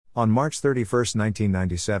On March 31,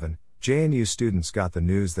 1997, JNU students got the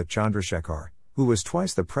news that Chandrasekhar, who was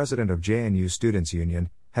twice the president of JNU Students' Union,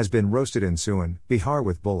 has been roasted in Suwan, Bihar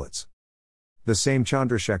with bullets. The same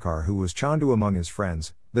Chandrasekhar who was Chandu among his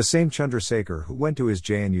friends, the same Chandrasekhar who went to his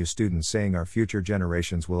JNU students saying our future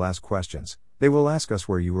generations will ask questions, they will ask us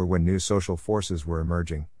where you were when new social forces were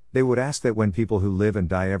emerging, they would ask that when people who live and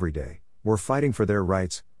die every day, were fighting for their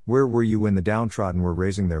rights, where were you when the downtrodden were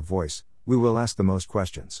raising their voice, we will ask the most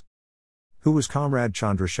questions. Who was Comrade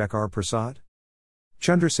Chandrasekhar Prasad?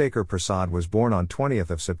 Chandrasekhar Prasad was born on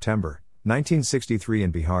 20th of September, 1963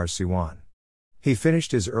 in Bihar's Siwan. He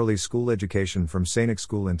finished his early school education from Sainik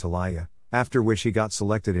School in Talaya, after which he got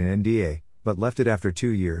selected in NDA, but left it after 2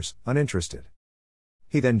 years, uninterested.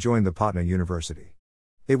 He then joined the Patna University.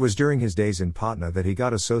 It was during his days in Patna that he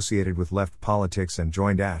got associated with left politics and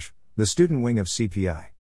joined ASH, the student wing of CPI.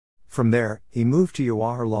 From there, he moved to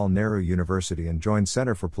Jawaharlal Nehru University and joined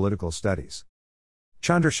Center for Political Studies.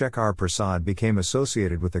 Chandrasekhar Prasad became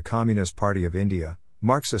associated with the Communist Party of India,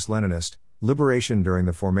 Marxist-Leninist, liberation during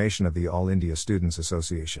the formation of the All India Students'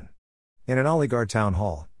 Association. In an Aligarh town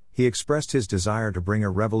hall, he expressed his desire to bring a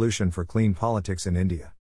revolution for clean politics in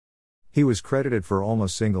India. He was credited for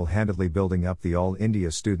almost single-handedly building up the All India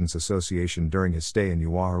Students' Association during his stay in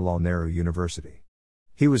Jawaharlal Nehru University.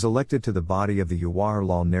 He was elected to the body of the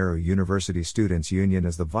Jawaharlal Nehru University Students' Union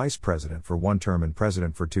as the vice president for 1 term and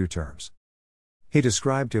president for 2 terms. He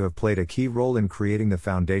described to have played a key role in creating the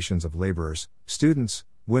foundations of laborers, students,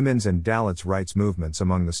 women's and Dalits' rights movements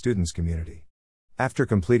among the students' community. After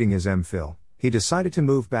completing his MPhil, he decided to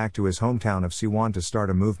move back to his hometown of Siwan to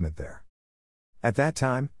start a movement there. At that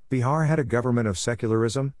time, Bihar had a government of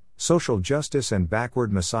secularism, social justice and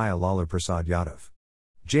backward Messiah Lalu Prasad Yadav.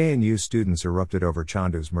 JNU students erupted over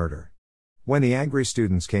Chandu's murder. When the angry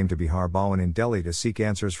students came to Bihar Bhawan in Delhi to seek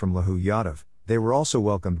answers from Lahu Yadav, they were also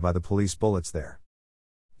welcomed by the police bullets there.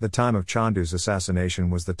 The time of Chandu's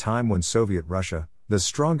assassination was the time when Soviet Russia, the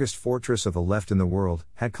strongest fortress of the left in the world,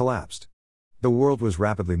 had collapsed. The world was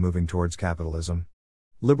rapidly moving towards capitalism.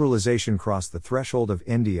 Liberalization crossed the threshold of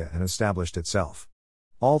India and established itself.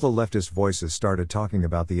 All the leftist voices started talking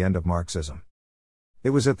about the end of Marxism.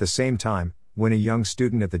 It was at the same time, when a young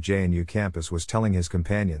student at the JNU campus was telling his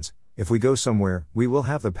companions, if we go somewhere, we will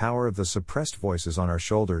have the power of the suppressed voices on our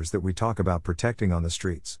shoulders that we talk about protecting on the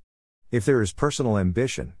streets. If there is personal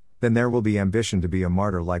ambition, then there will be ambition to be a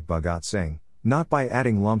martyr like Bhagat Singh, not by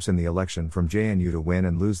adding lumps in the election from JNU to win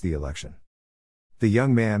and lose the election. The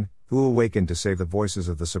young man, who awakened to save the voices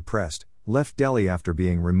of the suppressed, left Delhi after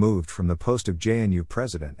being removed from the post of JNU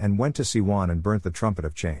president and went to Siwan and burnt the trumpet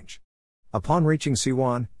of change. Upon reaching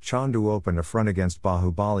Siwan, Chandu opened a front against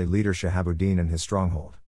Bahubali leader Shahabuddin and his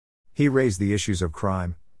stronghold. He raised the issues of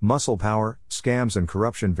crime, muscle power, scams and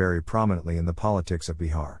corruption very prominently in the politics of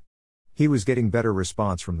Bihar. He was getting better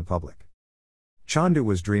response from the public. Chandu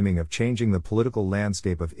was dreaming of changing the political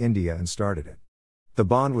landscape of India and started it. The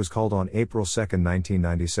band was called on April 2,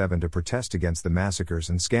 1997 to protest against the massacres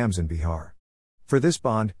and scams in Bihar. For this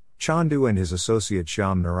band, Chandu and his associate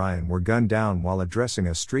Shyam Narayan were gunned down while addressing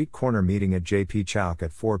a street corner meeting at JP Chowk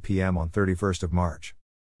at 4 p.m. on 31st of March.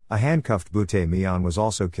 A handcuffed Bhute Mian was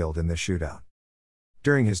also killed in this shootout.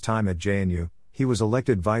 During his time at JNU, he was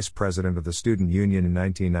elected vice president of the Student Union in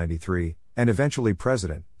 1993, and eventually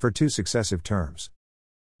president, for 2 successive terms.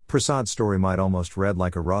 Prasad's story might almost read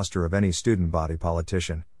like a roster of any student body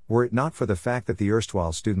politician, were it not for the fact that the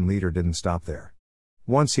erstwhile student leader didn't stop there.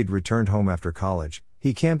 Once he'd returned home after college,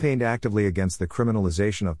 he campaigned actively against the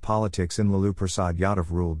criminalization of politics in Lalu Prasad Yadav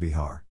ruled Bihar.